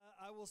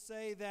will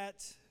say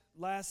that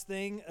last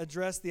thing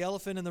addressed the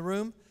elephant in the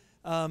room.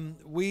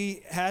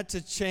 We had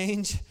to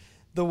change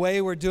the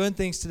way we're doing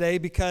things today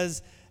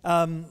because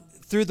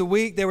through the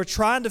week they were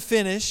trying to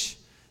finish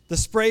the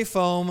spray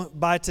foam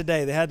by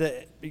today. They had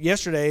to,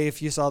 yesterday,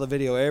 if you saw the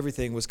video,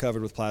 everything was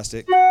covered with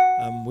plastic.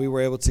 We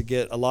were able to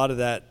get a lot of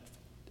that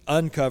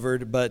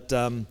uncovered, but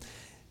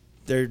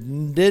they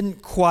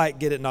didn't quite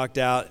get it knocked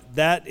out.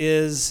 That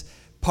is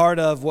part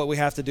of what we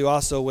have to do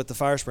also with the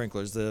fire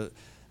sprinklers. The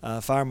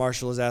fire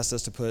marshal has asked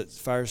us to put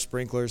fire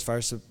sprinklers,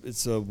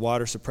 it's a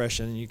water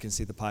suppression. You can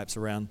see the pipes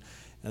around,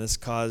 and this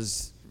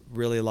caused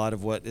really a lot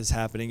of what is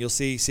happening. You'll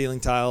see ceiling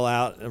tile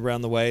out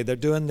around the way. They're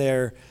doing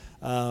their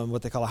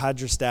what they call a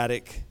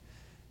hydrostatic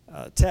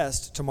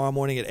test tomorrow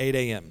morning at 8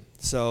 a.m.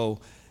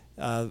 So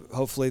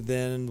hopefully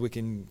then we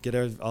can get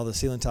all the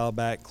ceiling tile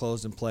back,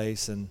 closed in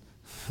place, and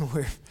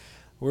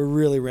we're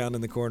really rounding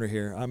the corner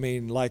here. I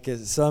mean, like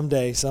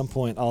someday, some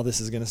point, all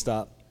this is going to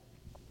stop.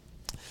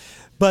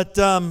 But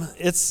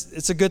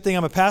it's a good thing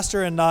I'm a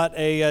pastor and not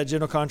a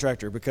general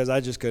contractor, because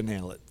I just couldn't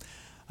handle it.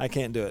 I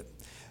can't do it.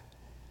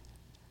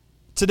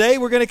 Today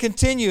we're going to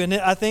continue, and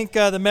I think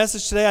the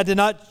message today, I did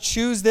not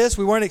choose this.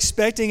 We weren't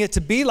expecting it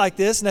to be like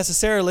this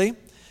necessarily,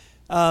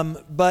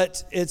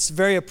 but it's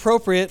very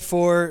appropriate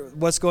for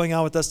what's going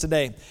on with us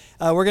today.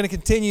 We're going to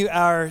continue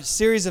our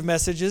series of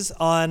messages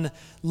on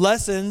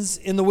lessons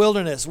in the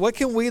wilderness. What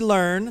can we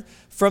learn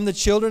from the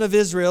children of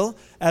Israel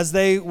as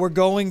they were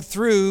going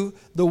through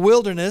the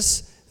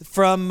wilderness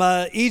from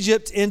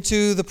Egypt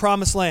into the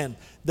Promised Land?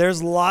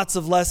 There's lots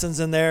of lessons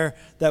in there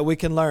that we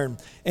can learn.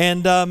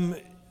 And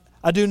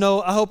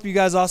I hope you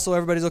guys also,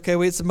 everybody's okay.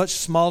 It's a much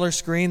smaller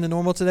screen than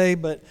normal today,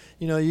 but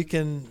you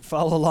can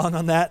follow along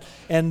on that.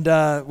 And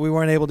we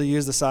weren't able to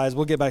use the size.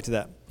 We'll get back to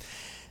that.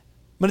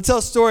 I'm going to tell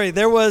a story.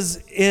 There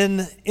was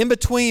in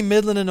between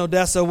Midland and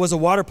Odessa was a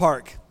water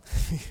park.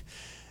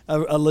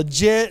 a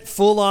legit,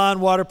 full-on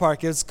water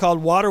park. It's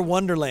called Water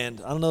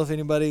Wonderland. I don't know if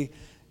nobody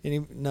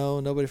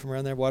from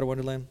around there, Water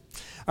Wonderland?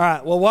 All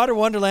right, well, Water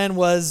Wonderland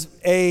was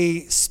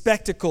a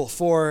spectacle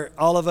for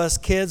all of us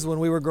kids when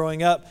we were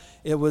growing up.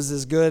 It was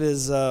as good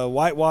as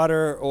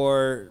Whitewater,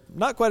 or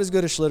not quite as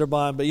good as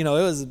Schlitterbahn, but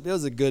it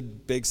was a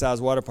good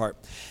big-sized water park.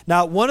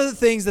 Now, one of the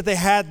things that they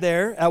had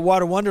there at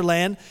Water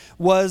Wonderland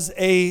was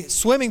a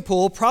swimming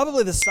pool,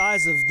 probably the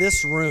size of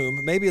this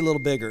room, maybe a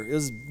little bigger. It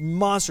was a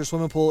monster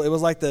swimming pool. It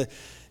was like the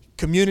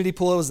community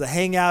pool. It was the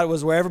hangout. It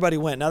was where everybody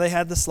went. Now they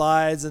had the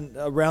slides and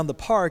around the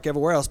park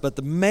everywhere else, but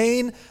the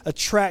main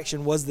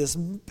attraction was this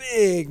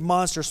big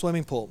monster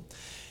swimming pool.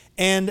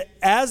 And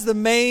as the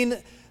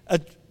main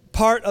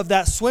part of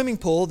that swimming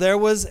pool, there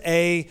was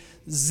a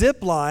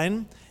zip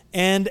line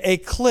and a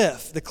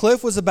cliff. The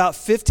cliff was about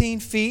 15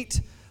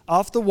 feet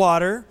off the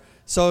water.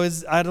 So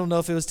I don't know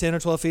if it was 10 or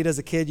 12 feet. As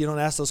a kid, you don't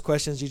ask those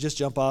questions. You just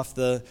jump off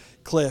the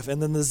cliff.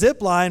 And then the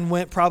zip line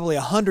went probably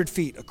 100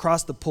 feet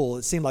across the pool.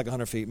 It seemed like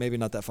 100 feet, maybe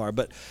not that far.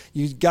 But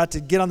you got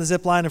to get on the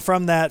zip line, and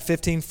from that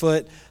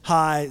 15-foot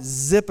high,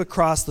 zip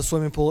across the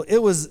swimming pool. It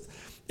was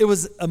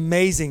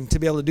amazing to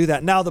be able to do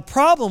that. Now, the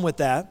problem with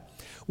that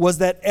was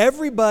that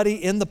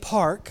everybody in the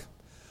park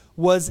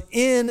was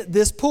in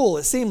this pool.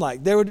 It seemed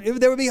like there would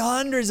be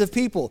hundreds of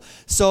people.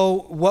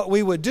 So what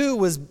we would do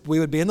was we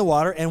would be in the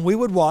water and we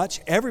would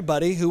watch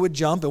everybody who would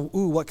jump, and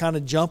what kind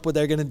of jump were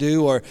they going to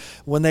do? Or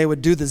when they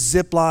would do the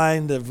zip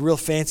line, the real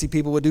fancy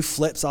people would do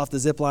flips off the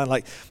zip line.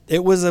 Like,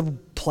 it was a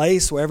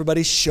place where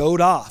everybody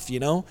showed off,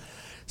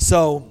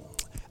 So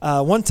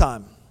one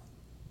time,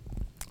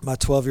 my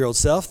 12-year-old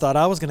self thought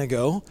I was going to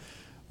go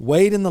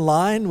wait in the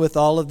line with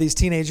all of these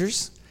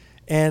teenagers.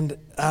 And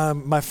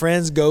my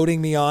friends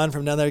goading me on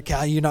from down there,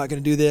 Cal, you're not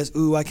going to do this.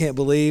 Ooh, I can't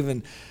believe.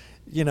 And,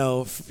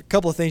 a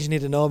couple of things you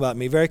need to know about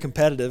me. Very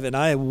competitive, and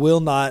I will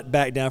not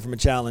back down from a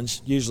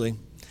challenge, usually.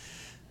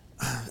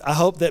 I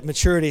hope that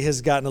maturity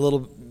has gotten a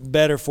little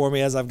better for me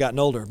as I've gotten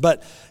older.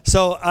 But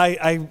so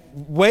I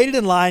waited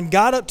in line,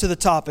 got up to the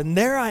top, and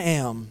there I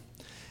am.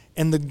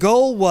 And the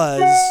goal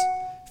was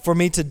for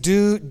me to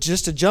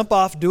jump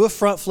off, do a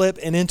front flip,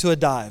 and into a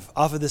dive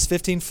off of this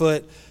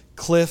 15-foot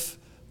cliff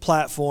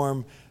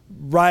platform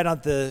right on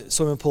the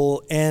swimming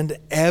pool, and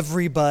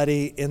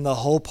everybody in the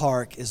whole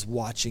park is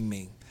watching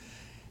me.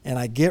 And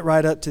I get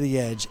right up to the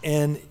edge,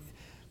 and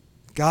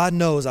God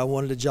knows I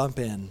wanted to jump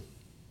in.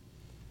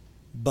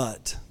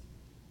 But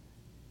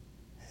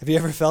have you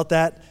ever felt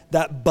that?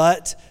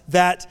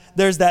 That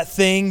there's that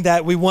thing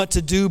that we want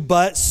to do,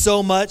 but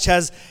so much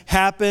has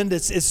happened.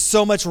 It's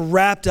so much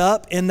wrapped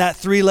up in that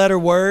 3-letter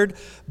word,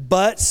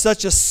 but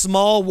such a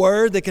small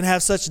word that can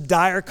have such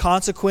dire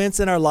consequence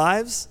in our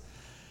lives.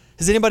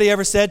 Has anybody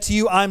ever said to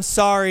you, I'm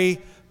sorry,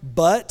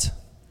 but?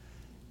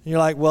 And you're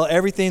like, well,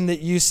 everything that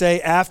you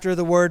say after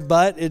the word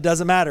but, it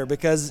doesn't matter,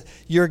 because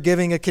you're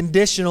giving a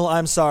conditional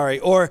I'm sorry.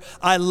 Or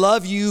I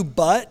love you,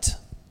 but.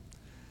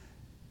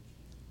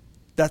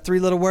 That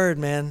 3-letter word,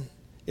 man,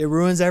 it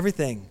ruins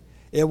everything.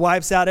 It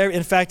wipes out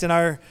in fact, in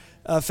our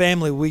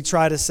family, we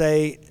try to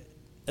say,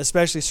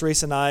 especially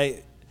Cerise and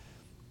I,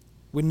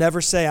 we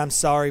never say I'm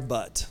sorry,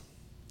 but.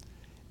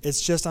 It's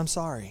just I'm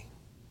sorry.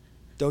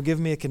 Don't give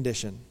me a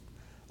condition.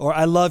 or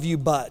I love you,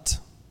 but.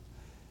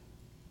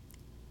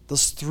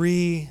 Those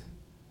 3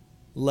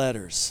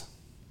 letters.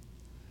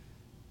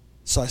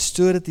 So I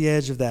stood at the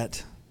edge of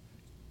that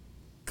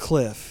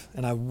cliff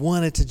and I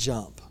wanted to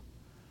jump.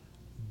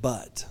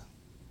 But,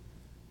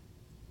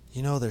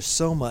 there's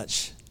so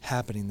much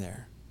happening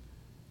there.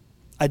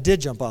 I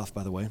did jump off,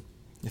 by the way,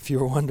 if you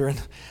were wondering.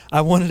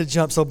 I wanted to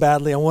jump so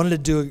badly. I wanted to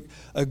do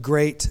a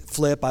great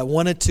flip. I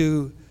wanted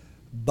to,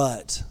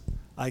 but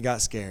I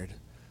got scared.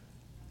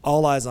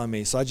 All eyes on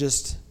me. So I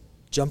just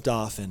jumped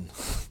off and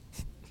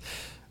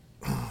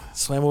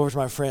swam over to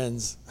my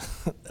friends,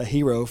 a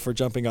hero for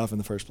jumping off in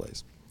the first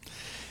place.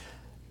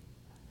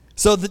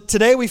 So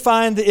today we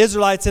find the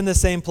Israelites in the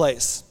same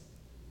place.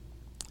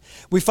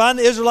 We find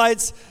the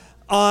Israelites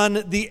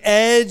on the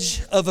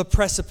edge of a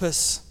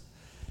precipice.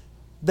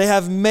 They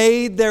have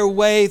made their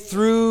way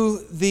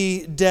through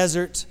the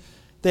desert.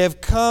 They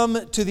have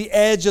come to the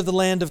edge of the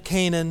land of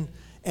Canaan,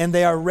 and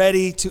they are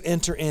ready to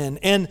enter in.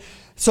 And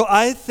so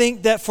I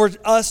think that for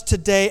us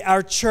today,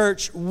 our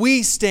church,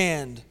 we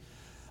stand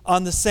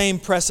on the same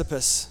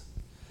precipice.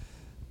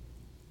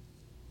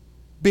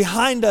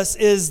 Behind us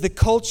is the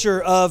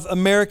culture of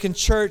American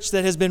church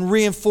that has been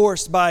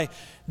reinforced by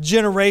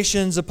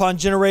generations upon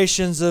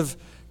generations of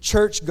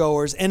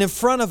churchgoers. And in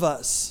front of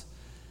us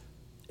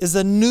is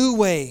a new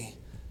way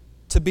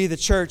to be the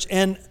church.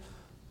 And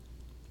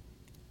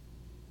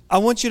I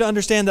want you to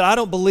understand that I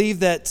don't believe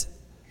that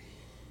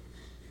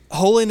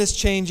holiness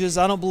changes.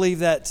 I don't believe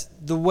that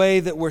the way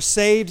that we're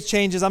saved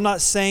changes. I'm not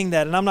saying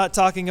that. And I'm not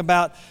talking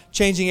about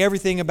changing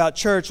everything about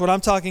church. What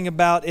I'm talking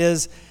about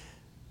is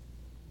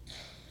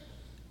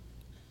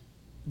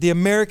the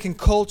American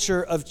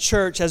culture of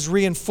church has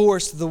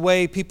reinforced the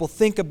way people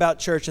think about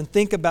church and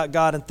think about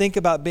God and think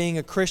about being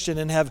a Christian,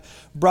 and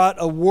have brought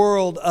a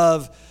world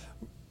of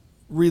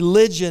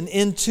religion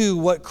into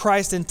what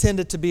Christ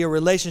intended to be a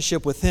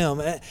relationship with Him.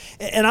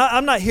 And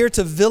I'm not here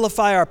to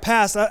vilify our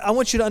past. I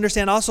want you to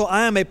understand also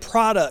I am a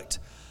product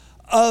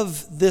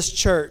of this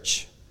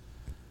church.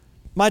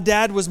 My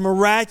dad was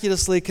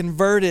miraculously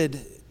converted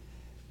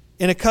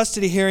in a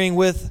custody hearing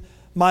with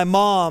my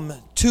mom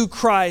to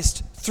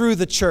Christ through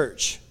the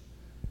church.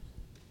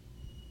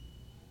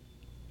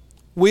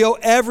 We owe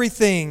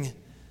everything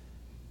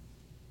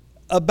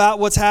about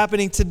what's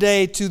happening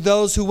today to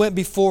those who went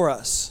before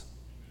us.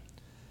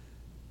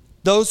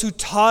 Those who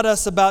taught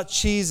us about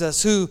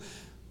Jesus, who,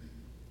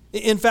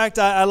 in fact,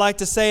 I like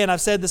to say, and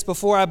I've said this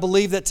before, I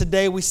believe that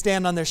today we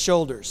stand on their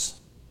shoulders.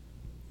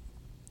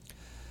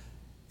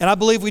 And I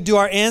believe we do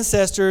our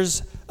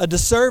ancestors a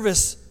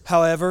disservice,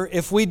 however,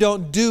 if we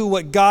don't do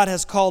what God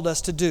has called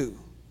us to do.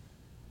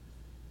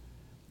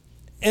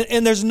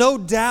 And there's no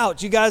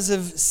doubt, you guys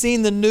have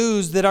seen the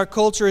news, that our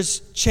culture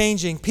is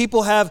changing.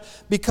 People have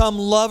become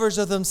lovers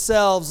of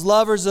themselves,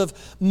 lovers of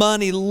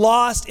money,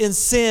 lost in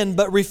sin,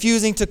 but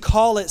refusing to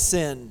call it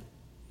sin.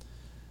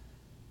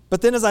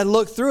 But then as I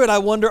look through it, I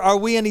wonder, are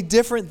we any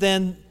different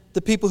than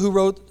the people who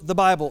wrote the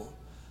Bible?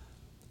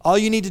 All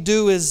you need to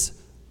do is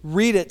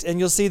read it, and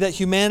you'll see that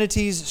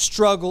humanity's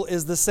struggle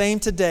is the same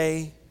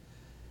today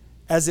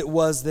as it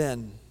was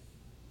then.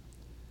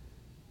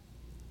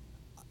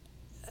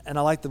 And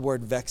I like the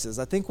word vexes.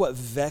 I think what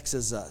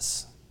vexes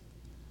us,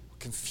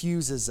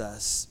 confuses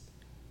us,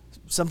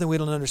 something we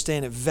don't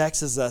understand, it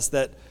vexes us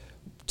that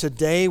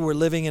today we're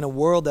living in a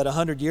world that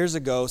 100 years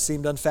ago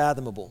seemed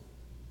unfathomable.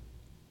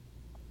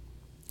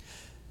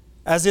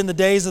 As in the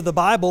days of the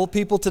Bible,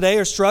 people today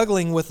are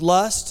struggling with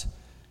lust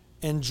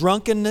and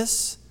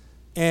drunkenness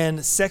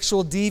and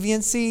sexual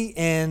deviancy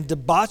and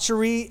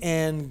debauchery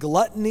and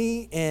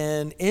gluttony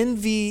and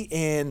envy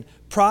and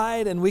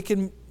pride, and we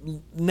can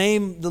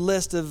name the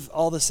list of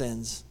all the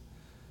sins.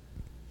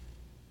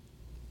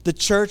 The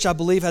church, I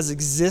believe, has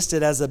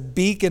existed as a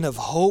beacon of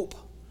hope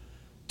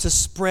to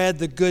spread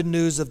the good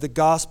news of the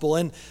gospel.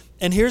 And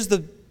here's the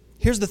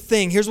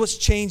thing. Here's what's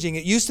changing.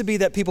 It used to be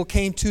that people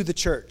came to the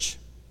church.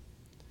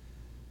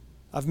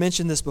 I've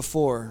mentioned this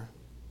before.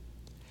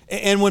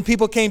 And when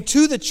people came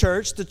to the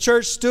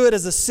church stood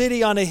as a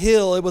city on a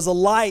hill. It was a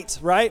light,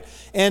 right?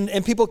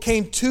 And people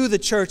came to the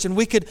church, and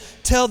we could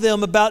tell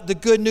them about the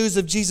good news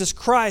of Jesus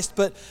Christ,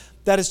 but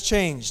that has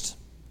changed.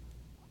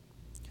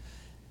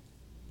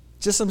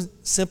 Just some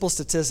simple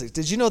statistics.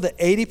 Did you know that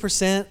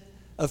 80%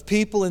 of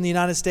people in the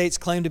United States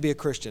claim to be a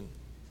Christian?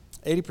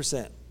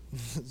 80%.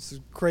 It's a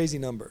crazy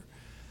number.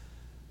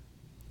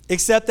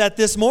 Except that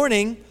this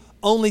morning,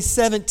 only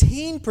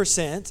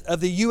 17% of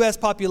the U.S.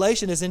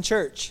 population is in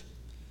church.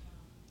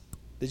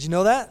 Did you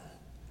know that?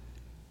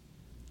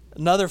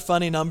 Another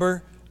funny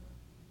number,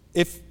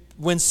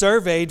 when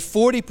surveyed,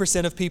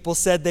 40% of people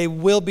said they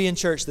will be in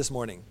church this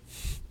morning.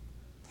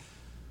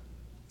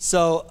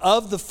 So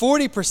of the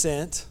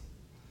 40%,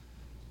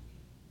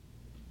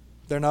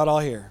 they're not all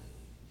here.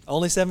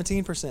 Only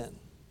 17%.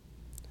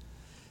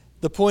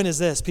 The point is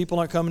this: people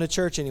aren't coming to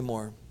church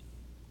anymore.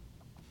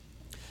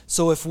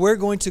 So if we're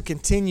going to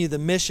continue the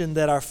mission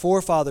that our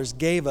forefathers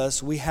gave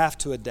us, we have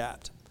to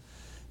adapt.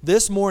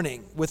 This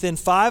morning, within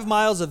 5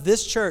 miles of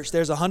this church,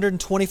 there's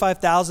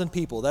 125,000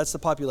 people. That's the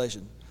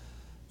population.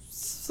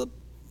 It's a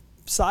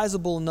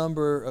sizable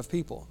number of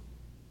people.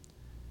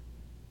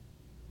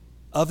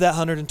 Of that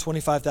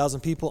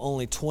 125,000 people,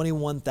 only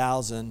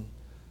 21,000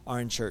 are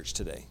in church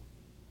today.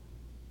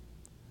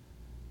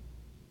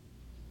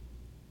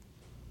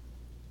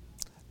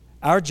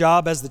 Our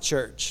job as the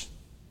church,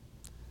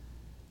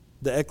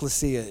 the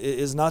ecclesia,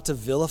 is not to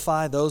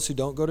vilify those who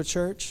don't go to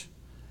church,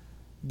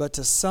 but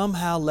to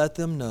somehow let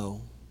them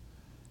know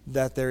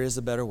that there is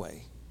a better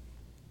way.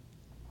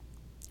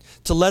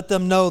 To let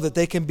them know that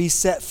they can be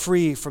set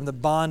free from the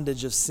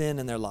bondage of sin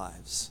in their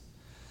lives.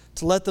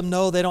 To let them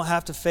know they don't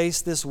have to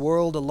face this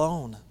world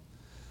alone.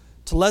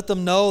 To let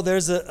them know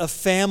there's a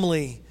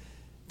family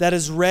that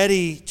is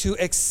ready to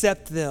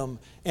accept them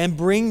and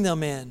bring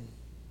them in.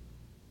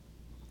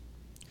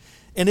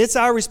 And it's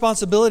our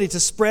responsibility to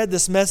spread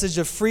this message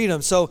of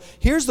freedom. So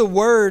here's the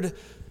word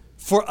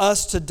for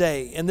us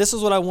today. And this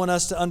is what I want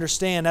us to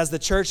understand as the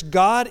church.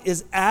 God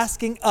is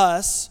asking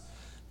us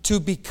to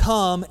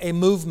become a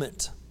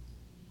movement.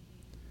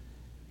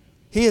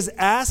 He is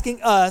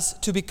asking us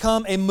to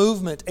become a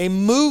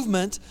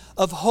movement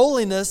of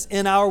holiness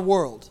in our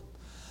world.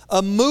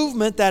 A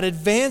movement that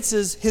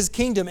advances His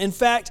kingdom. In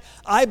fact,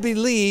 I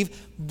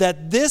believe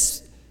that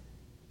this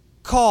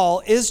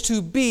call is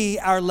to be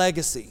our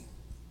legacy.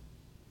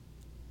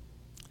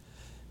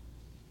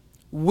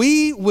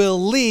 We will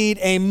lead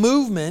a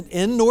movement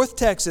in North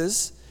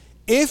Texas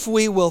if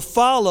we will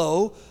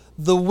follow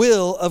the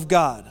will of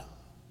God.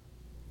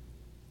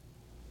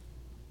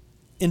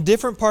 In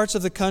different parts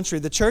of the country,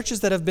 the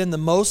churches that have been the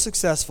most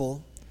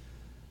successful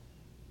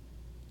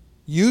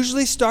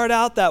usually start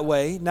out that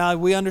way. Now,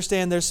 we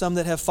understand there's some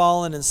that have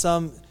fallen and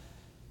some,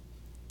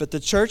 but the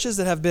churches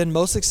that have been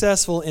most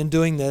successful in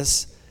doing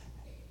this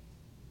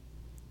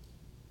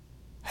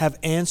have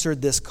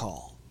answered this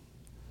call.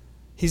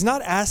 He's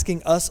not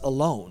asking us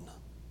alone.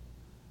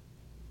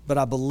 But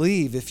I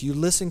believe if you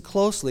listen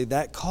closely,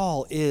 that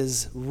call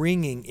is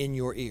ringing in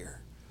your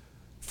ear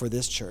for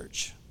this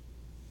church.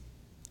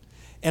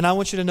 And I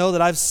want you to know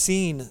that I've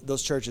seen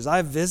those churches.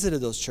 I've visited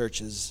those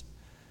churches.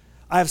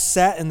 I've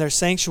sat in their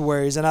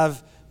sanctuaries and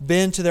I've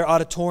been to their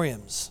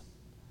auditoriums.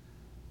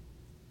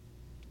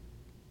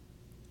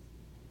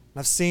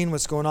 I've seen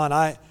what's going on.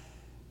 I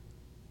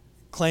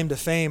claim to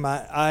fame.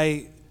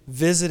 I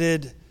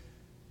visited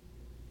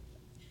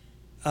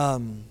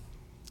the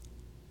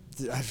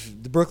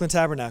Brooklyn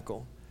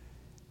Tabernacle.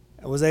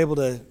 I was able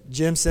to,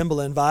 Jim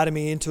Cymbala invited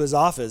me into his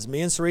office.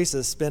 Me and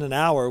Ceresa spent an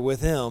hour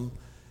with him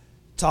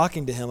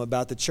talking to him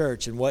about the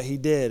church and what he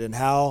did and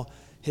how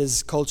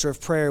his culture of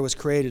prayer was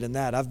created in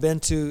that. I've been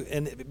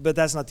to, but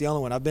that's not the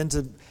only one. I've been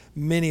to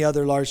many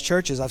other large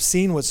churches. I've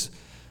seen what's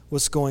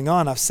going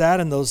on. I've sat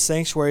in those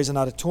sanctuaries and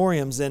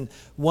auditoriums, and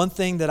one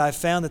thing that I've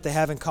found that they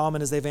have in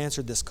common is they've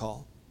answered this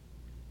call.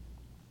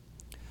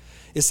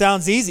 It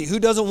sounds easy. Who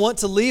doesn't want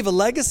to leave a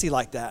legacy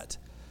like that?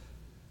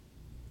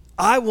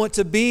 I want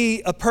to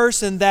be a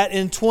person that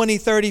in 20,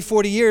 30,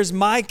 40 years,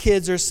 my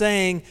kids are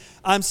saying,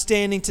 I'm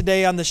standing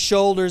today on the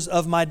shoulders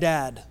of my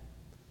dad.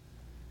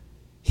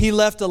 He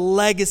left a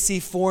legacy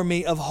for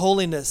me of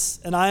holiness,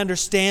 and I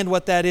understand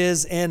what that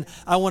is, and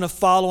I want to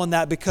follow in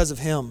that because of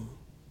him.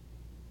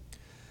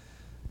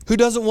 Who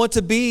doesn't want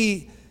to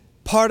be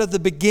part of the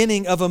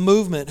beginning of a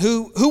movement?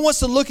 Who wants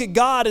to look at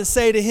God and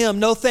say to Him,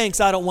 no thanks,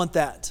 I don't want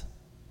that?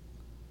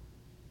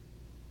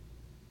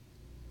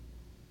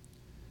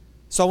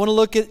 So I want to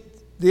look at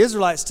the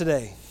Israelites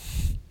today.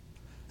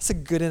 That's a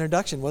good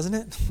introduction, wasn't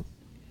it?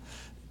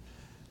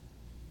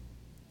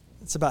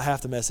 It's about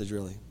half the message,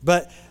 really.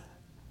 But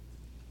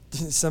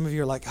some of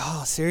you are like,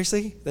 oh,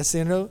 seriously? That's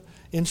the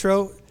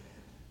intro?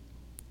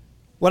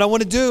 What I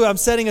want to do, I'm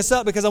setting us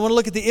up because I want to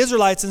look at the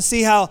Israelites and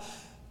see how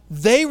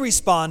they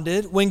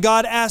responded when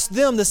God asked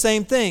them the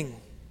same thing.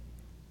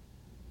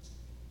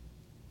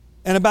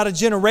 And about a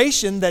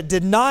generation that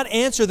did not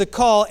answer the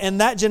call,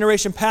 and that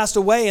generation passed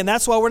away, and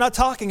that's why we're not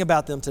talking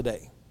about them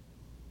today.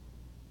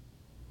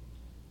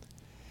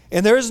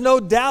 And there is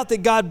no doubt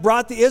that God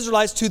brought the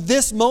Israelites to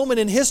this moment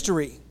in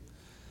history.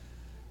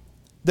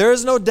 There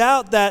is no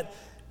doubt that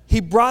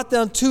He brought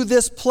them to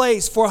this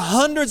place. For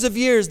hundreds of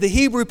years, the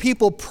Hebrew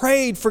people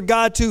prayed for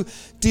God to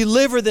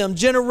deliver them.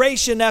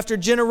 Generation after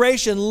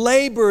generation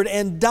labored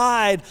and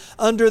died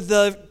under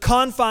the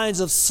confines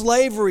of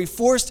slavery,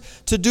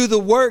 forced to do the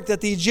work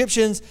that the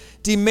Egyptians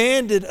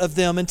demanded of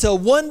them, until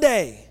one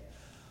day,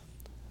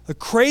 a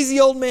crazy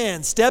old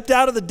man stepped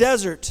out of the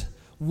desert,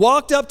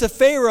 walked up to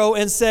Pharaoh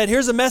and said,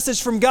 here's a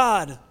message from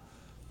God.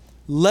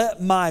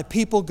 Let my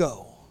people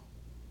go.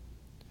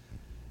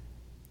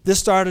 This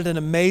started an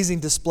amazing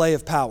display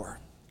of power.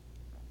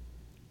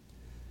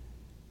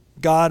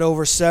 God,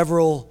 over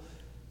several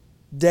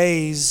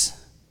days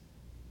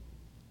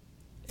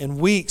and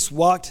weeks,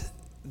 walked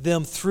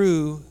them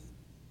through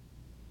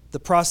the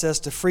process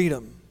to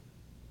freedom.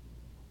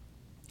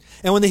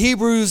 And when the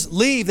Hebrews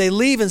leave, they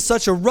leave in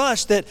such a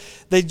rush that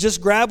they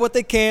just grab what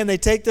they can. They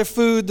take their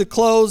food, the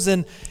clothes,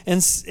 and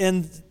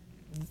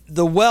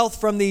the wealth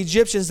from the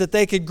Egyptians that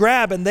they could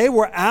grab. And they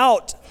were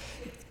out,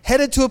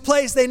 headed to a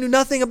place they knew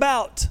nothing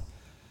about,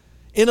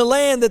 in a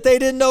land that they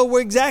didn't know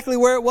exactly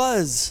where it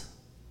was.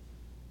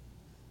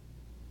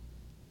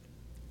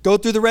 Go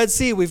through the Red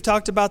Sea. We've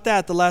talked about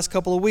that the last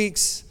couple of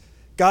weeks.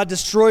 God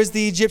destroys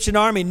the Egyptian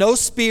army. No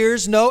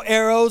spears, no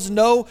arrows,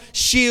 no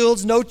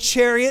shields, no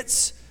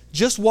chariots,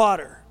 just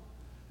water.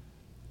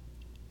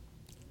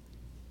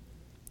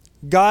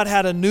 God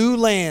had a new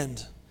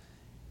land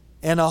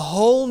and a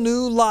whole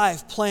new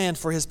life planned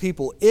for his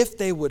people if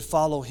they would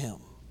follow him.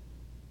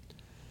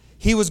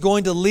 He was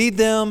going to lead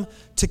them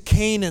to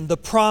Canaan, the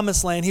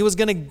promised land. He was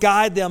going to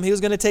guide them. He was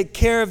going to take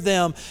care of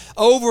them.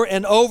 Over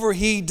and over,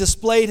 he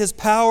displayed his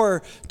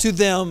power to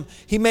them.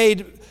 He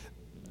made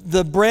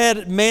the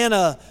bread,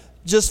 manna,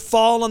 just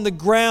fall on the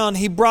ground.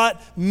 He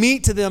brought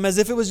meat to them as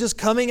if it was just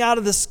coming out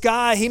of the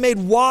sky. He made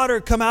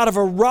water come out of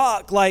a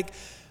rock. Like,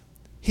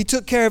 he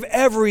took care of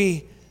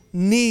every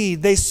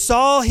need. They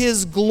saw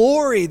his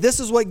glory. This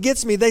is what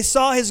gets me. They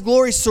saw his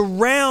glory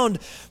surround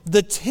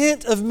the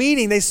tent of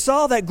meeting. They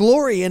saw that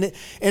glory and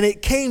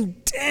it came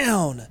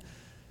down.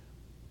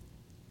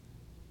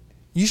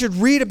 You should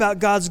read about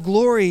God's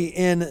glory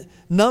in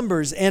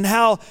Numbers and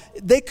how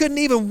they couldn't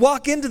even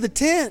walk into the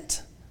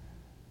tent.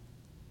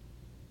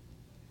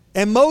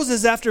 And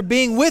Moses, after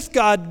being with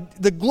God,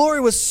 the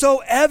glory was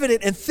so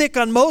evident and thick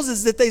on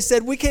Moses that they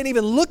said, "We can't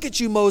even look at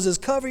you, Moses.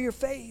 Cover your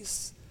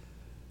face.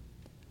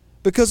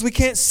 Because we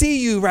can't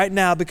see you right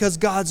now because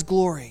God's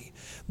glory."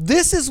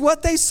 This is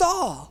what they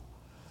saw.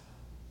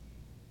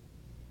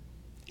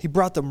 He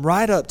brought them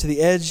right up to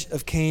the edge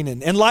of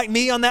Canaan. And like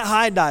me on that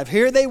high dive,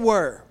 here they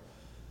were.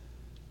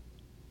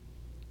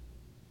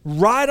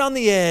 Right on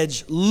the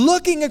edge,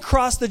 looking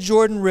across the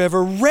Jordan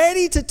River,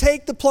 ready to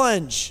take the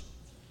plunge.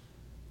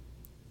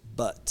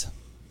 But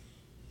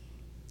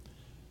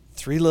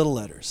 3 little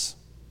letters.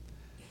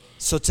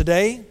 So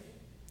today,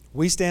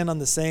 we stand on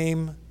the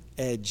same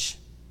edge.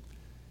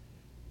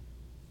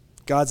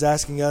 God's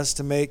asking us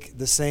to make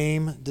the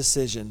same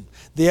decision.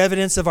 The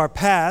evidence of our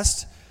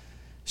past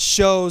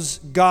shows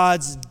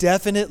God's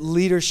definite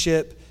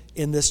leadership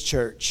in this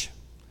church.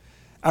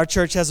 Our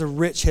church has a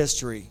rich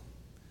history,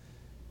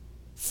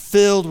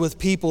 filled with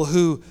people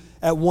who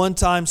at one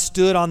time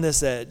stood on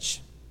this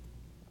edge.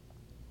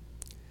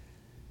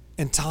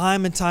 And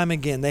time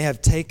again, they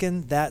have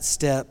taken that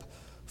step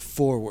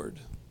forward.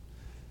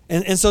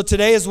 And so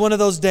today is one of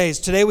those days.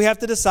 Today we have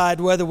to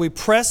decide whether we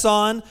press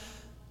on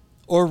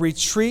or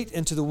retreat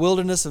into the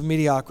wilderness of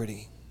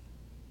mediocrity.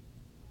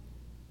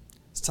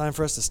 It's time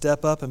for us to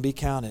step up and be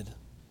counted.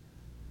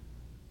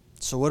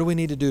 So what do we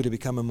need to do to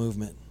become a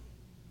movement?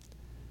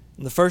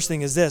 And the first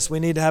thing is this: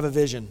 we need to have a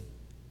vision.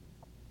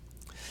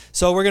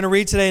 So we're going to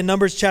read today in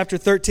Numbers chapter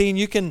 13.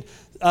 You can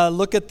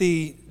look at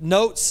the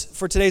notes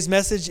for today's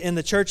message in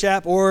the church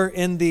app or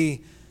in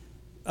the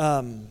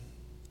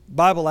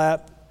Bible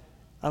app.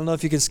 I don't know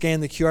if you can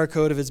scan the QR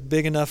code if it's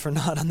big enough or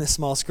not on this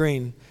small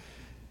screen.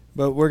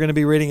 But we're going to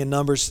be reading in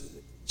Numbers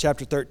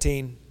chapter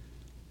 13,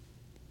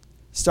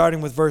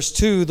 starting with verse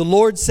 2. The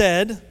Lord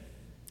said,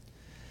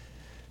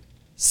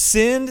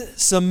 "Send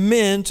some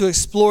men to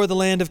explore the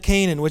land of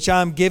Canaan, which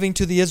I am giving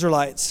to the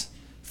Israelites.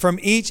 From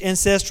each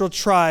ancestral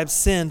tribe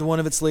send one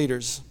of its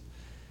leaders."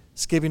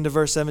 Skipping to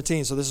verse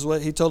 17. So this is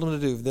what he told them to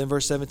do. Then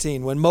verse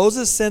 17. When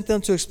Moses sent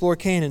them to explore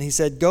Canaan, he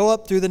said, "Go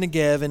up through the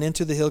Negev and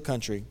into the hill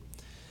country.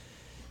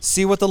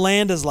 See what the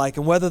land is like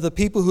and whether the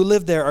people who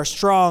live there are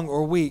strong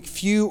or weak,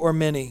 few or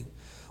many.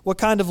 What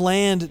kind of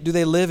land do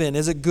they live in?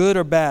 Is it good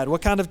or bad?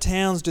 What kind of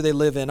towns do they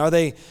live in? Are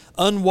they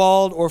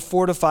unwalled or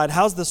fortified?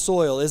 How's the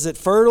soil? Is it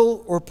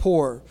fertile or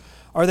poor?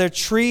 Are there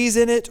trees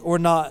in it or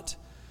not?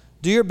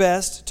 Do your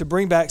best to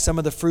bring back some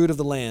of the fruit of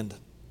the land."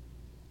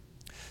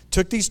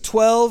 Took these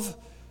 12,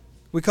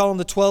 we call them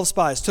the 12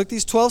 spies. Took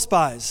these 12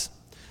 spies,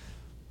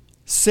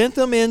 sent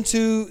them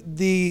into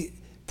the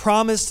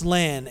promised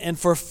land, and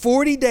for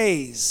 40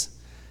 days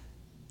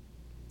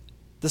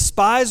the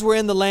spies were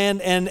in the land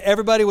and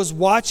everybody was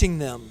watching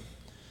them,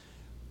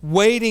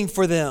 waiting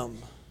for them.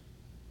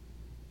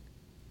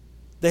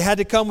 They had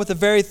to come with a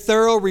very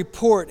thorough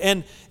report,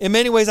 and in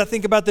many ways I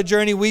think about the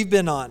journey we've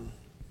been on.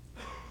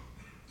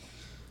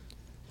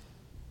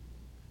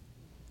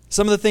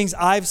 Some of the things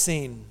I've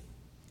seen.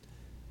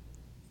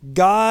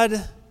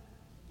 God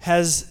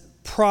has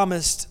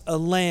promised a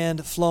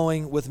land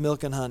flowing with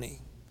milk and honey.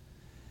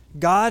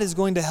 God is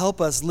going to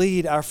help us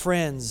lead our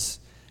friends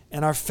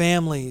and our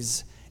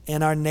families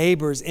and our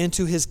neighbors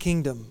into his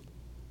kingdom.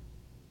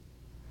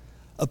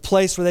 A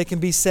place where they can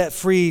be set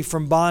free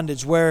from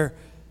bondage, where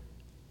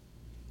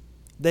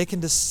they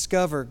can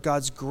discover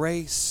God's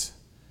grace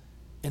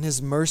and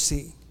his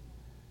mercy.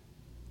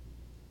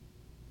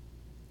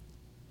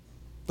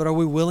 But are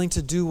we willing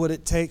to do what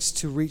it takes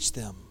to reach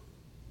them?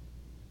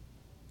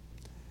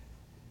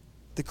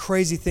 The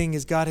crazy thing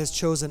is God has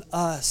chosen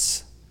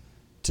us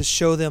to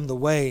show them the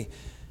way.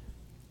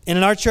 And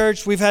in our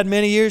church, we've had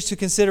many years to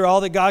consider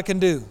all that God can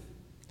do.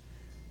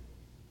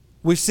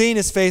 We've seen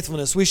his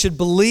faithfulness. We should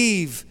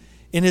believe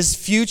in his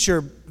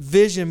future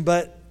vision,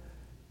 but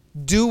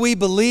do we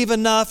believe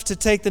enough to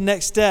take the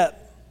next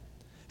step?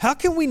 How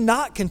can we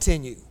not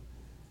continue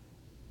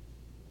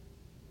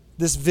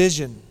this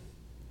vision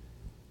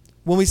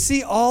when we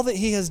see all that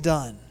he has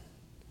done?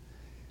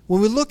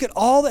 When we look at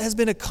all that has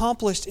been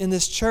accomplished in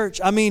this church,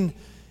 I mean,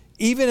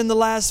 even in the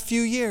last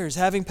few years,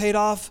 having paid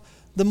off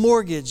the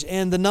mortgage,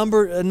 and a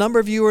number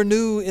of you are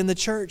new in the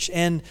church,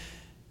 and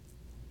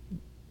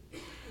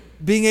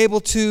being able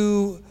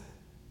to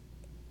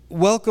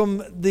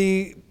welcome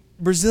the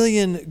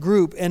Brazilian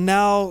group, and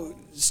now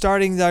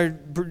starting our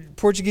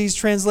Portuguese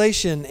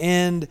translation,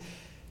 and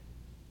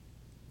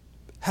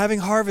having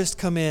Harvest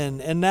come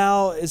in, and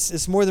now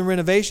it's more than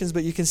renovations,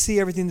 but you can see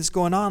everything that's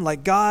going on.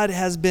 Like, God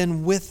has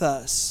been with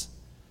us.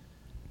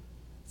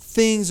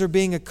 Things are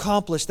being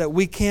accomplished that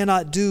we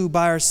cannot do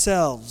by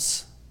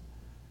ourselves.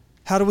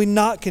 How do we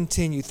not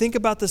continue? Think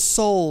about the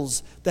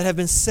souls that have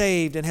been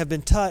saved and have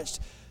been touched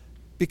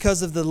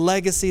because of the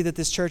legacy that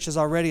this church has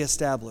already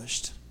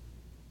established.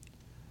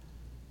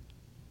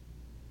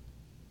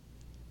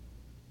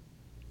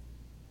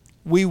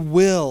 We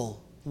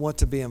will want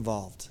to be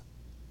involved.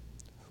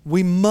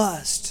 We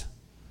must.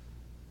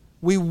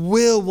 We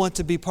will want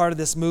to be part of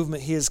this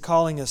movement He is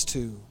calling us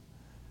to.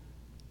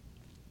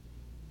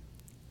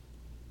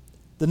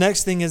 The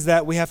next thing is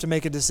that we have to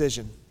make a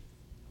decision.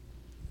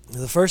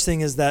 The first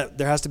thing is that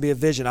there has to be a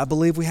vision. I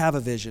believe we have a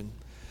vision.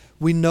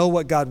 We know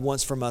what God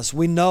wants from us.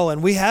 We know,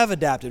 and we have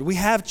adapted. We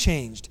have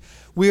changed.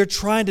 We are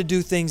trying to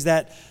do things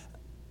that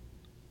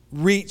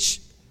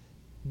reach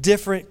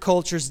different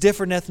cultures,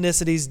 different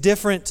ethnicities,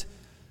 different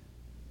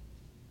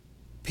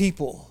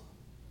people,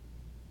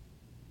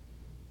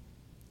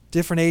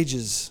 different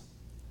ages.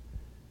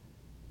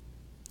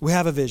 We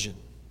have a vision.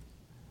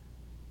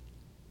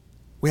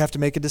 We have to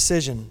make a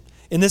decision.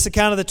 In this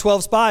account of the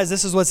 12 spies,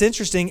 this is what's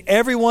interesting.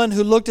 Everyone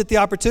who looked at the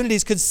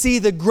opportunities could see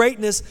the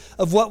greatness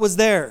of what was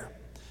there.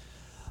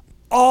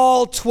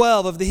 All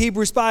 12 of the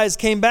Hebrew spies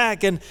came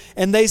back and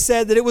they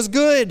said that it was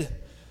good.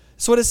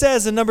 That's what it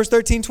says in Numbers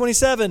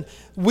 13:27.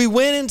 We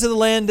went into the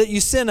land that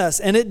you sent us,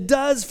 and it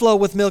does flow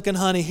with milk and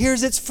honey.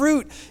 Here's its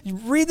fruit. You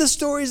read the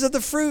stories of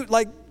the fruit,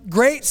 like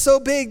grapes so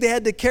big they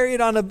had to carry it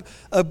on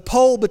a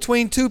pole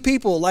between two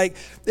people. Like,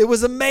 it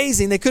was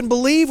amazing. They couldn't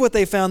believe what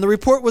they found. The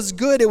report was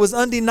good. It was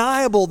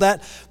undeniable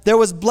that there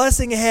was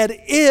blessing ahead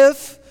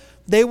if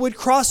they would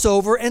cross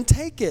over and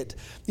take it.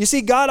 You see,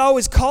 God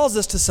always calls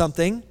us to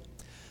something,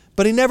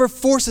 but He never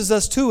forces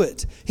us to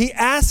it. He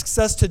asks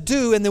us to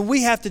do, and then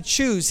we have to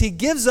choose. He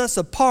gives us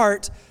a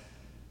part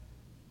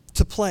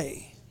to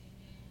play.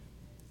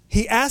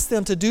 He asked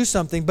them to do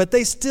something, but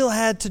they still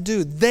had to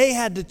do. They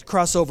had to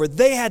cross over.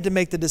 They had to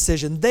make the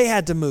decision. They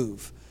had to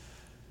move.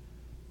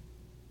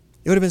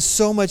 It would have been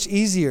so much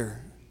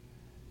easier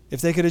if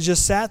they could have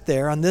just sat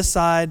there on this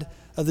side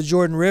of the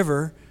Jordan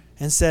River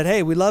and said,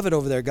 hey, we love it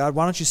over there, God.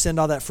 Why don't you send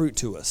all that fruit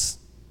to us?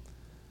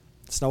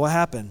 That's not what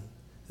happened.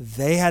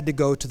 They had to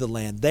go to the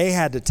land. They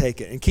had to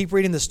take it. And keep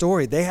reading the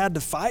story. They had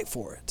to fight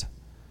for it.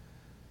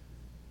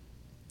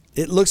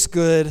 It looks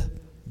good,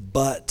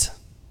 but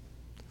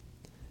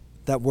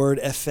that word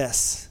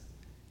ephes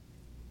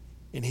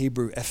in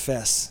Hebrew,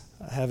 ephes.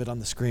 I have it on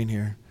the screen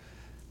here.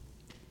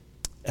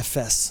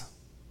 Ephes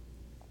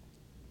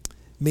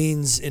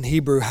means in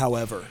Hebrew,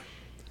 however.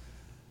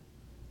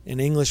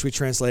 In English, we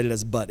translate it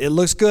as but. It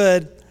looks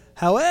good.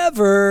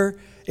 However,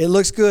 it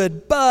looks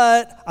good,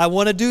 but I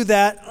want to do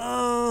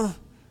that.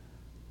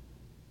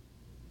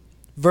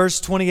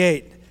 Verse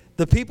 28,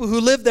 the people who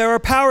live there are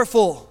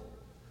powerful.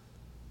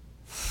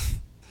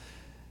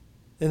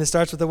 And it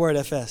starts with the word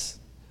ephes.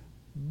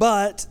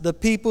 But the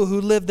people who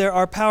live there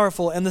are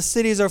powerful, and the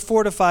cities are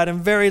fortified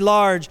and very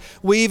large.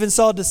 We even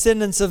saw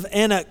descendants of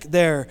Anak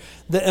there.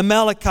 The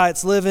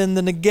Amalekites live in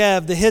the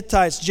Negev. The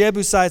Hittites,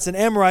 Jebusites, and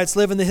Amorites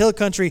live in the hill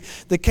country.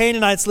 The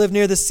Canaanites live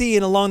near the sea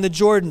and along the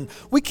Jordan.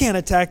 We can't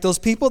attack those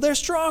people. They're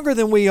stronger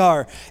than we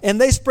are. And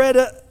they spread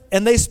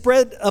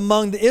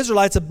among the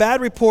Israelites a bad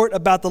report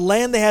about the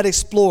land they had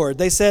explored.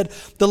 They said,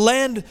 the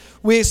land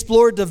we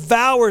explored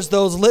devours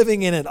those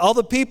living in it. All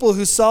the people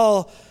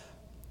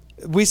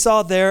we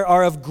saw there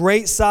are of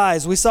great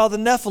size. We saw the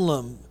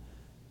Nephilim.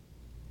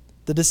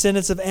 The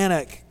descendants of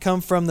Anak come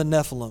from the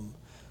Nephilim.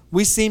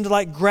 We seemed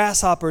like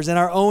grasshoppers in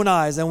our own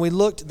eyes, and we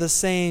looked the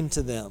same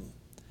to them.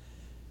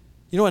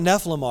 You know what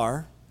Nephilim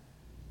are?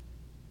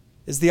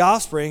 It's the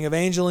offspring of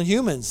angel and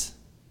humans.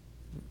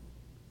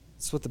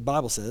 That's what the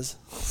Bible says.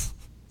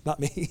 Not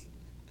me.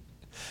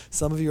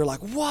 Some of you are like,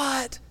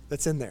 what?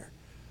 That's in there.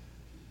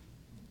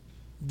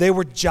 They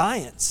were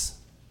giants.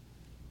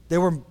 They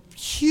were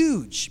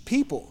huge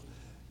people.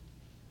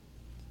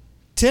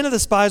 10 of the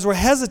spies were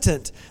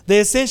hesitant. They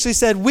essentially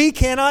said, we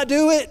cannot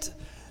do it.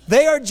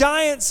 They are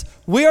giants.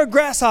 We are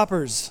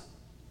grasshoppers.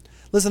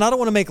 Listen, I don't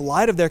want to make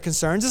light of their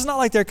concerns. It's not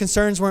like their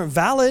concerns weren't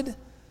valid.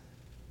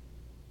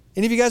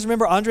 Any of you guys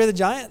remember Andre the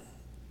Giant?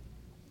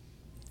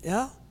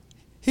 Yeah?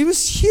 He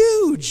was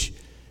huge.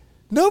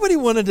 Nobody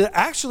wanted to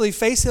actually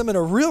face him in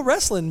a real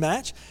wrestling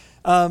match.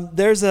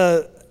 There's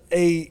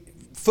a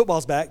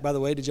football's back, by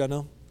the way. Did y'all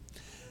know?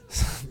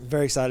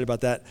 Very excited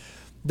about that.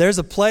 There's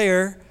a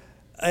player,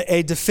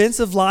 a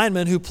defensive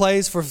lineman who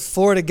plays for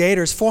Florida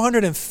Gators,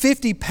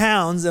 450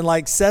 pounds and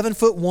like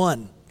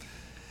 7'1".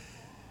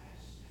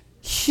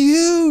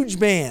 Huge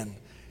man.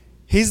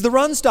 He's the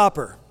run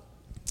stopper.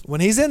 When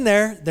he's in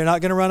there, they're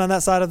not going to run on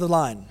that side of the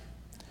line.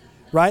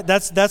 Right?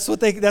 That's what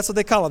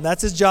they call him.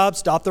 That's his job,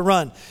 stop the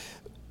run.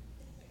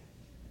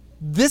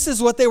 This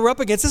is what they were up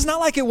against. It's not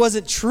like it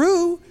wasn't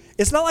true.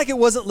 It's not like it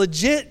wasn't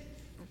legit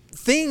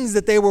things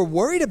that they were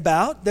worried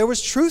about. There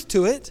was truth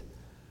to it.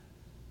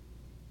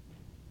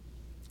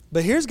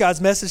 But here's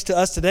God's message to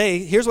us today.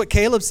 Here's what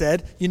Caleb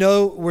said. You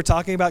know, we're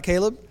talking about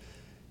Caleb.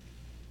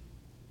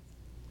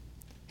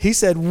 He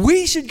said,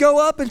 we should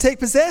go up and take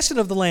possession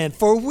of the land,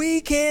 for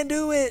we can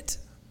do it.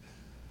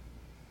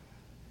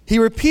 He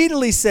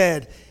repeatedly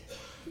said,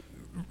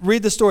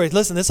 read the story.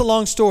 Listen, this is a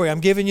long story. I'm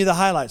giving you the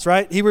highlights,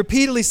 right? He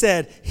repeatedly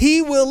said,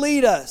 he will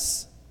lead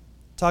us.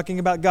 Talking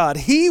about God.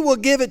 He will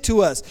give it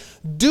to us.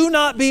 Do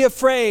not be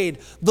afraid.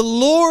 The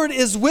Lord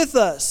is with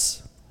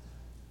us.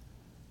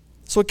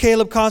 That's what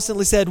Caleb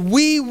constantly said.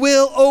 We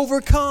will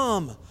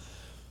overcome.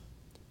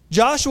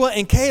 Joshua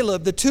and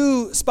Caleb, the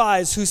two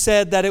spies who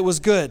said that it was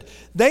good,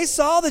 they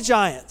saw the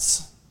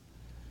giants.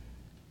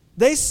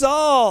 They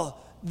saw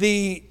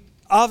the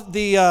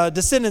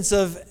descendants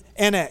of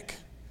Anak.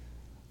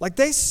 Like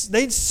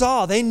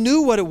they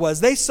knew what it was.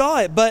 They saw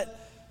it,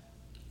 but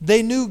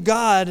they knew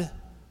God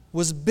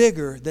was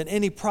bigger than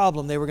any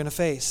problem they were going to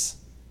face.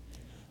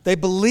 They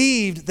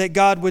believed that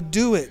God would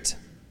do it.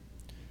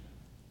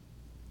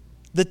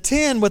 The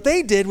 10, what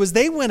they did was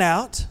they went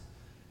out,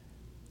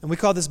 and we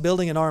call this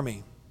building an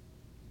army.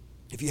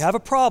 If you have a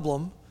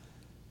problem,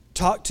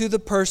 talk to the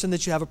person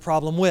that you have a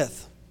problem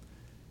with.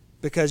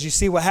 Because you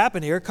see what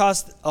happened here, it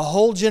cost a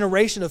whole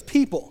generation of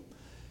people.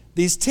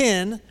 These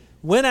 10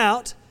 went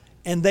out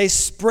and they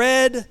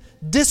spread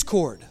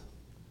discord.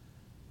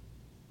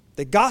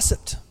 They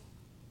gossiped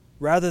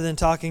rather than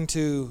talking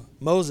to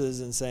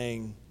Moses and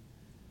saying,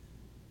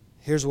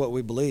 here's what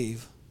we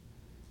believe.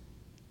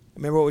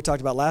 Remember what we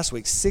talked about last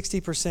week,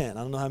 60%, I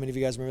don't know how many of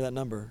you guys remember that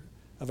number,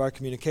 of our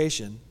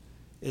communication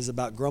is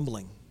about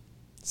grumbling.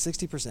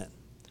 60%.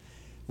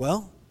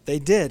 Well, they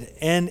did,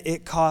 and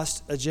it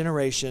cost a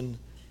generation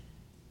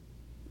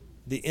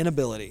the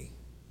inability,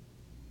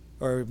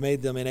 or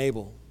made them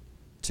unable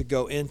to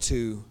go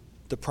into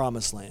the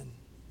promised land.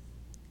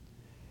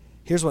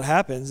 Here's what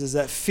happens is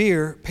that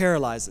fear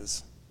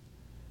paralyzes.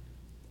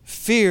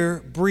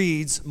 Fear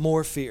breeds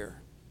more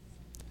fear.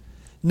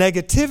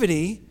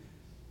 Negativity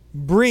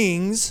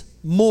brings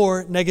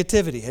more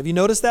negativity. Have you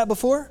noticed that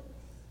before?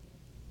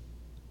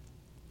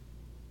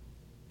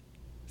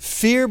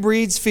 Fear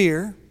breeds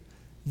fear,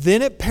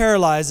 then it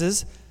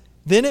paralyzes,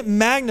 then it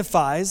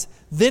magnifies,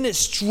 then it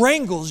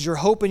strangles your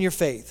hope and your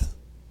faith.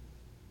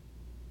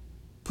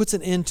 Puts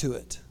an end to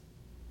it.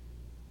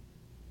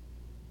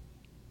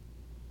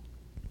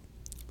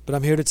 But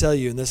I'm here to tell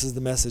you, and this is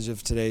the message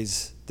of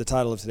the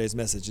title of today's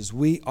message, is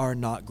we are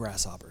not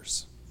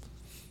grasshoppers.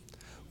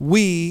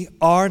 We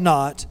are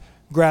not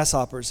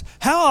grasshoppers.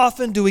 How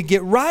often do we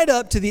get right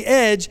up to the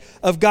edge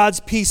of God's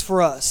peace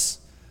for us?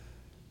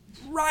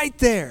 Right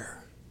there.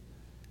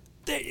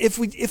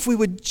 If we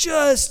would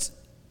just,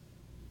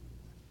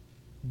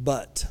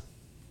 but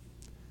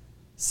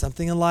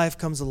something in life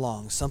comes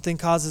along. Something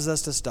causes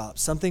us to stop.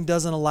 Something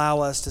doesn't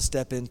allow us to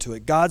step into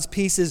it. God's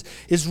peace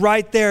is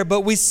right there,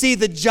 but we see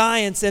the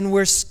giants and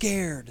we're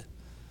scared.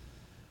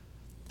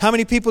 How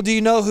many people do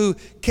you know who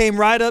came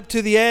right up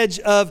to the edge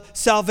of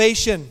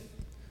salvation?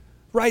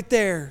 Right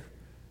there.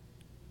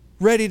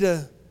 Ready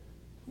to,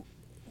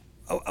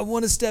 I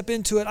want to step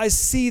into it. I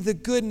see the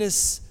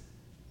goodness.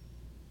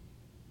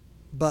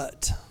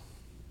 But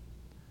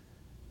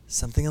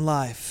something in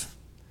life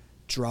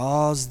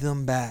draws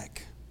them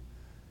back.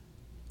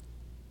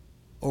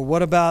 Or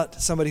what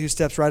about somebody who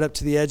steps right up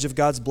to the edge of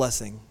God's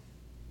blessing?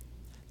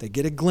 They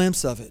get a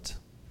glimpse of it,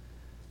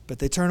 but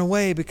they turn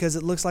away because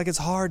it looks like it's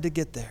hard to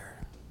get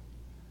there.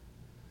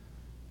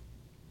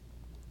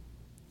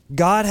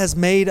 God has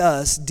made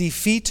us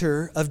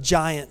defeater of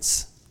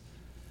giants.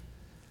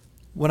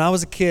 When I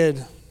was a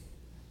kid,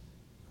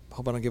 I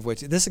hope I don't give away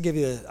too. This will give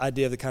you an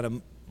idea of the kind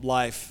of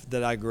life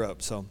that I grew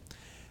up. So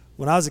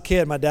when I was a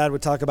kid, my dad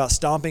would talk about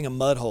stomping a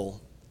mud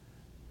hole.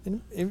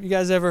 Have you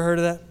guys ever heard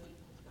of that?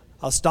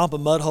 I'll stomp a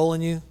mud hole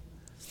in you.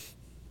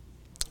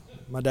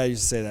 My dad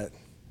used to say that.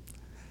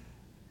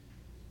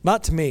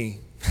 Not to me.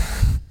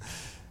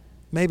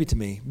 Maybe to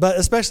me. But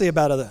especially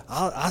about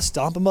I'll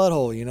stomp a mud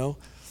hole, you know.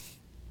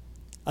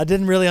 I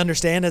didn't really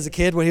understand as a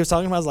kid what he was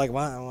talking about. I was like,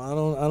 wow, I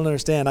don't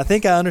understand. I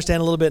think I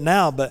understand a little bit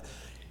now, but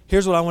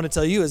here's what I want to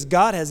tell you is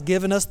God has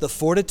given us the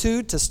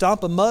fortitude to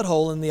stomp a mud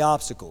hole in the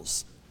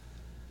obstacles,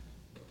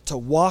 to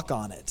walk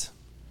on it,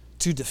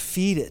 to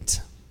defeat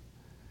it.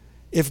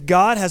 If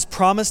God has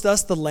promised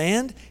us the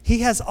land,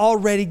 He has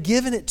already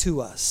given it to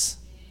us.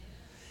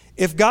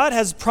 If God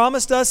has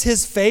promised us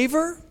His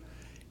favor,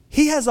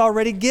 He has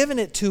already given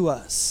it to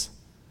us.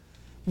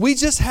 We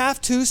just have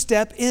to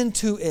step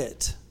into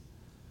it.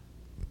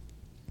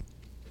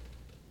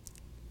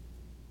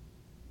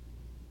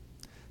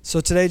 So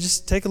today,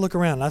 just take a look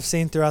around. I've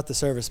seen throughout the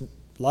service, a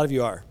lot of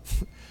you are.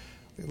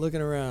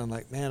 Looking around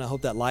like, man, I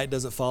hope that light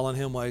doesn't fall on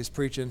him while he's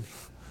preaching.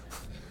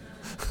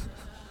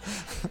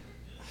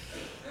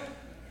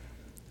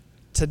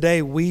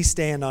 Today, we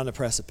stand on a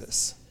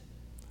precipice.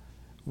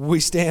 we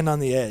stand on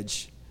the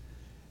edge.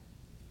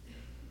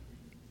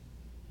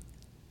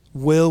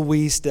 Will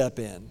we step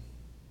in?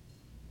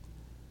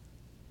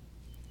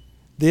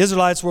 The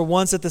Israelites were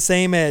once at the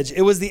same edge.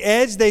 It was the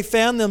edge they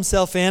found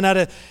themselves in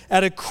at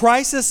a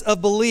crisis of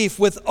belief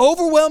with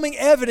overwhelming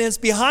evidence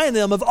behind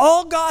them of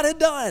all God had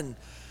done.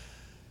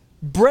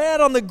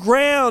 Bread on the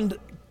ground,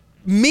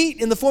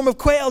 meat in the form of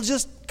quail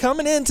just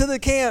coming into the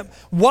camp,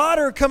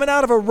 water coming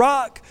out of a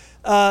rock,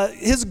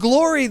 His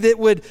glory that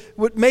would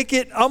make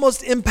it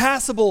almost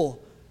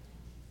impassable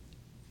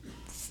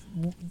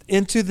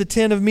into the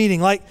tent of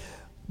meeting. Like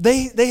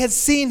they had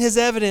seen His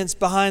evidence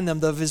behind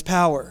them of His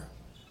power.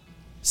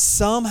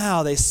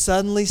 Somehow they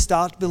suddenly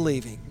stopped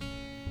believing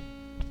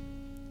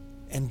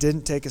and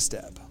didn't take a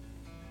step.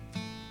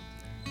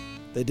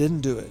 They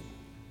didn't do it.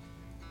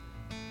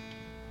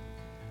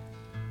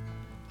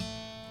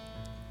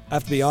 I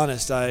have to be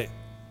honest,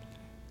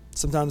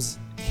 sometimes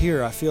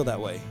here I feel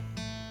that way.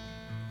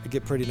 I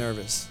get pretty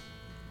nervous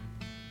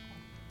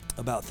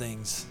about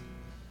things.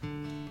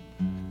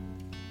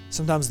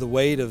 Sometimes the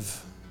weight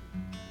of...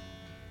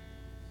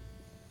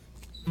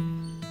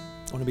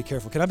 I want to be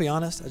careful. Can I be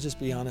honest? I'll just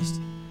be honest.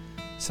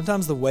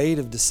 Sometimes the weight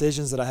of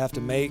decisions that I have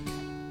to make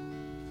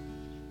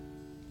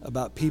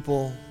about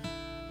people,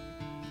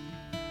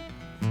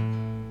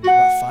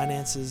 about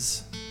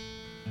finances,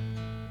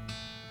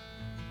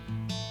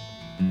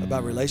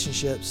 about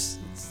relationships,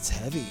 it's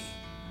heavy.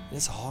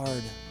 It's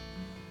hard.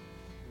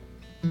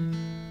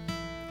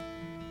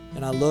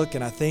 And I look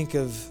and I think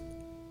of,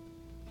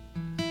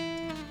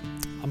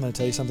 I'm going to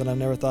tell you something I've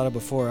never thought of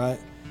before. I'm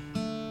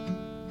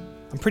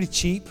pretty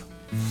cheap.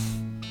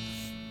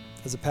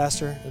 As a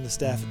pastor, and the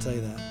staff would tell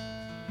you that.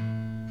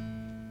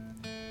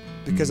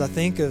 Because I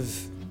think of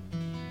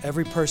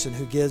every person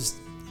who gives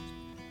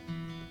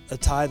a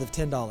tithe of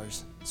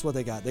 $10. That's what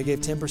they got. They gave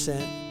 10%,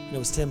 and it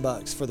was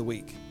 $10 for the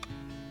week.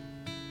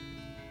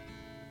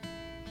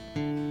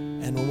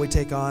 And when we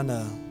take on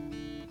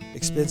an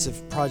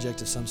expensive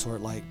project of some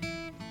sort, like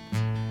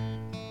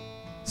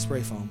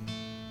spray foam,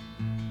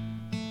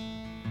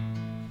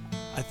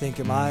 I think,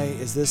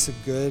 is this a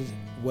good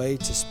way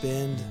to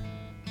spend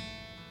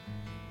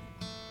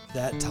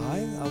that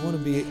tithe? I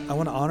want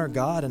to honor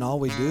God in all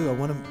we do. I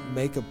want to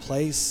make a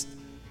place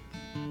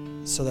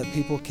so that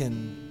people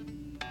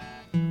can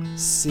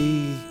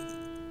see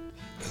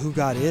who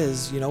God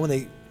is. You know,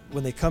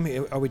 when they come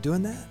here, are we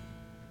doing that?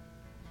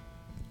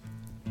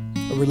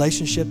 A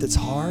relationship that's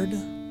hard,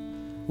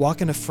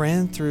 walking a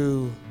friend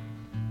through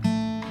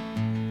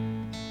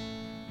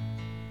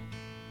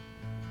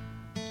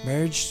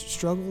marriage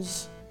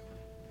struggles,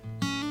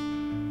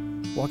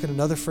 walking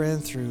another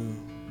friend through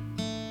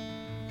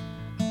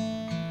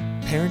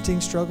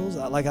parenting struggles.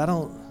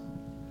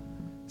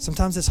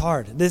 Sometimes it's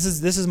hard. This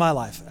is my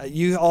life.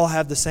 You all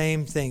have the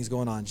same things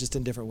going on, just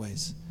in different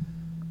ways.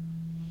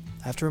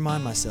 I have to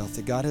remind myself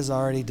that God has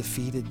already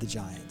defeated the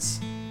giants.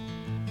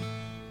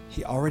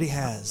 He already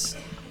has.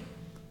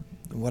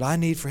 And what I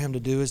need for Him to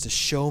do is to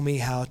show me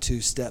how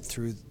to step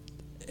through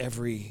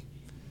every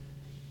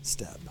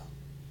step.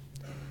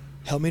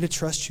 Help me to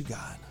trust You,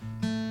 God.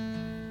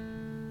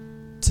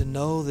 To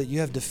know that You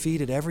have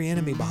defeated every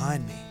enemy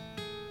behind me.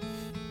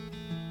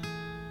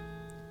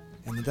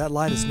 And that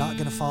light is not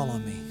going to fall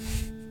on me.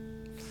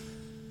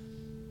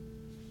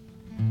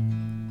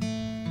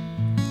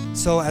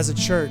 So as a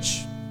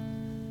church,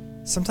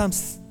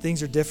 sometimes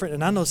things are different.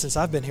 And I know since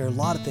I've been here, a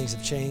lot of things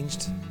have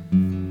changed.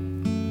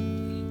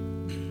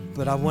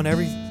 But I want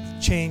every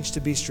change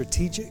to be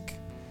strategic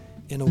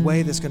in a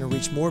way that's going to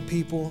reach more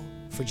people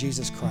for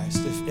Jesus Christ.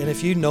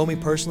 If you know me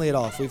personally at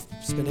all, if we've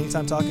spent any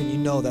time talking, you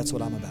know that's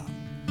what I'm about.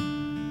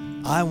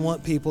 I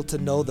want people to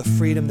know the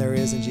freedom there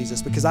is in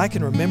Jesus, because I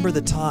can remember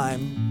the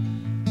time.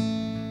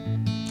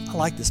 I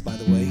like this, by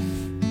the way.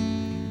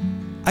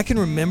 I can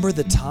remember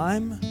the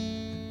time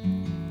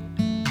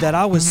that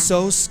I was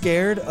so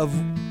scared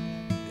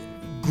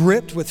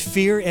gripped with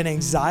fear and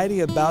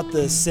anxiety about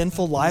the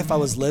sinful life I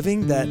was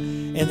living,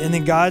 and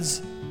in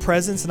God's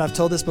presence, and I've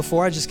told this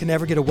before, I just can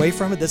never get away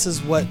from it. This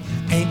is what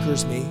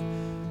anchors me.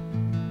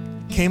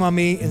 Came on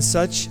me in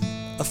such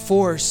a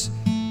force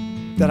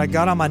that I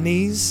got on my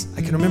knees.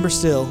 I can remember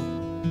still,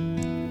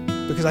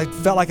 because I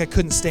felt like I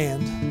couldn't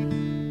stand.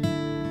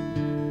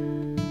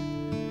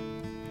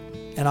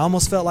 And I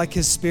almost felt like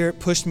His Spirit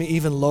pushed me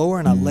even lower,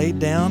 and I laid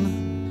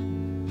down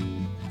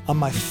on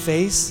my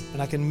face,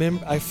 and I can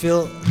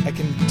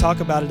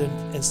talk about it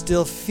and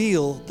still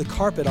feel the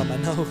carpet on my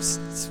nose.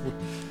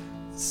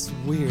 It's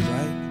weird,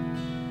 right?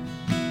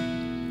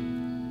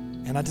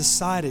 And I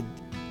decided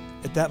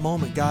at that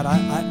moment, God,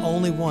 I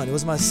only want, it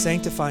was my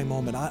sanctifying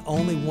moment, I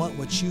only want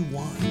what You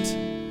want.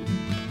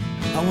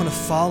 I want to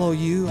follow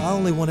You. I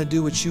only want to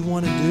do what You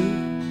want to do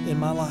in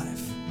my life.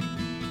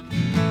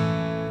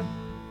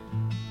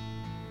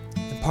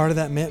 Part of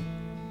that meant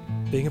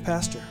being a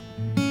pastor.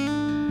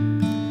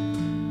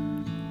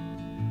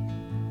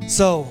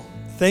 So,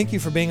 thank you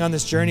for being on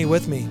this journey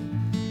with me.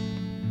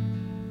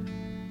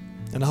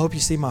 And I hope you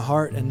see my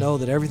heart and know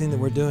that everything that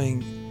we're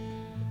doing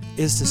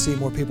is to see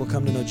more people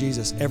come to know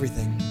Jesus.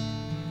 Everything.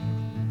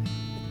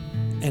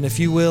 And if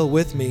you will,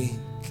 with me,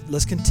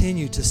 let's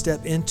continue to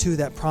step into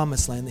that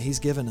promised land that He's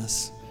given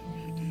us.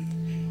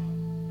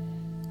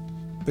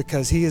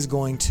 Because He is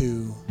going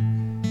to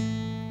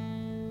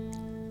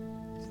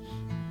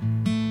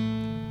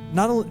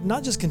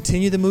not just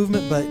continue the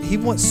movement, but He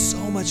wants so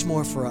much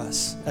more for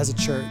us as a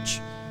church.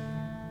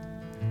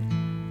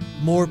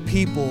 More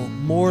people,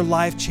 more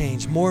life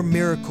change, more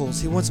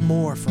miracles. He wants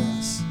more for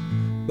us,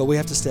 but we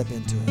have to step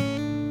into it.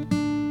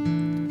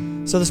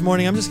 So this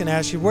morning, I'm just going to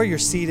ask you where you're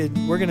seated.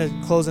 We're going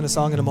to close in a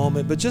song in a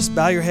moment, but just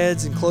bow your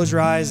heads and close your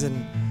eyes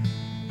and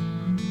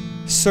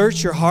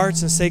search your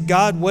hearts and say,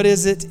 God, what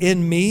is it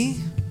in me?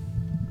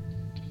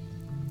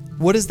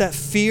 What is that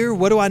fear?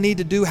 What do I need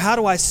to do? How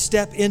do I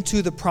step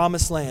into the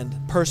promised land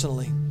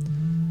personally?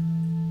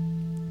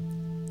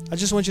 I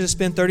just want you to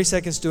spend 30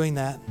 seconds doing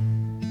that.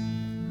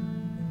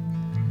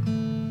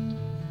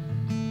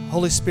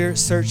 Holy Spirit,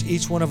 search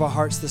each one of our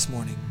hearts this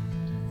morning.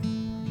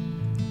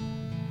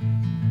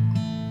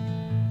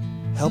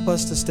 Help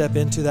us to step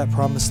into that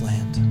promised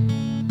land.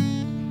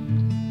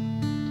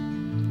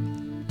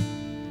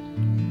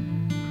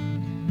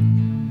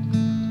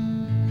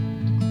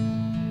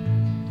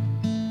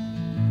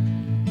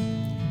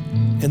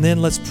 And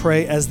then let's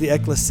pray as the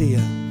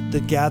ecclesia,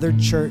 the gathered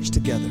church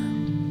together.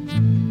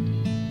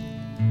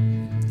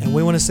 And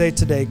we want to say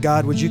today,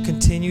 God, would you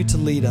continue to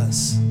lead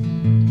us?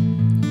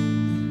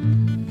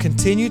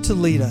 Continue to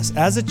lead us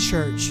as a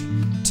church.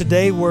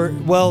 Today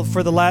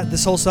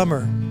this whole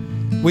summer,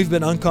 we've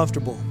been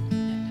uncomfortable.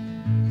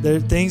 There are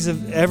things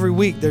every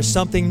week. There's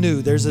something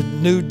new. There's a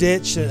new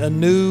ditch, a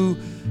new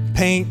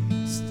paint,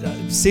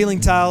 ceiling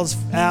tiles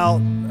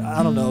out.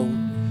 I don't know,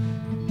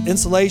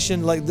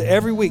 insulation. Like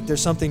every week,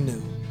 there's something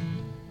new.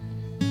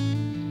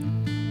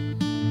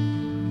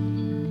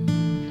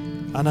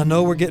 And I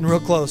know we're getting real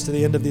close to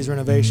the end of these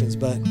renovations,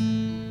 but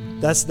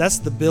that's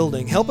the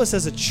building. Help us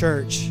as a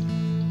church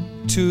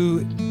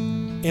to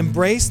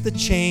embrace the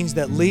change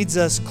that leads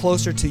us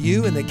closer to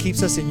you and that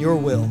keeps us in your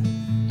will.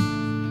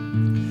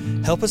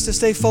 Help us to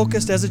stay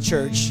focused as a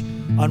church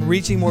on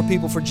reaching more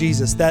people for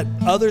Jesus, that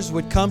others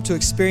would come to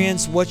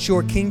experience what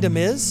your kingdom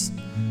is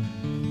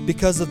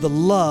because of the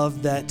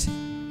love that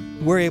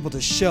we're able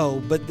to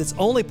show, but it's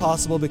only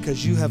possible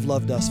because you have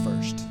loved us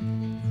first.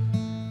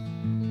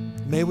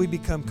 May we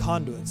become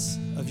conduits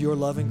of your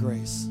love and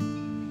grace,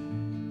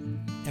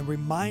 and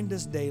remind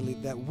us daily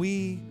that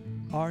we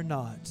are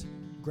not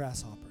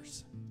grasshoppers.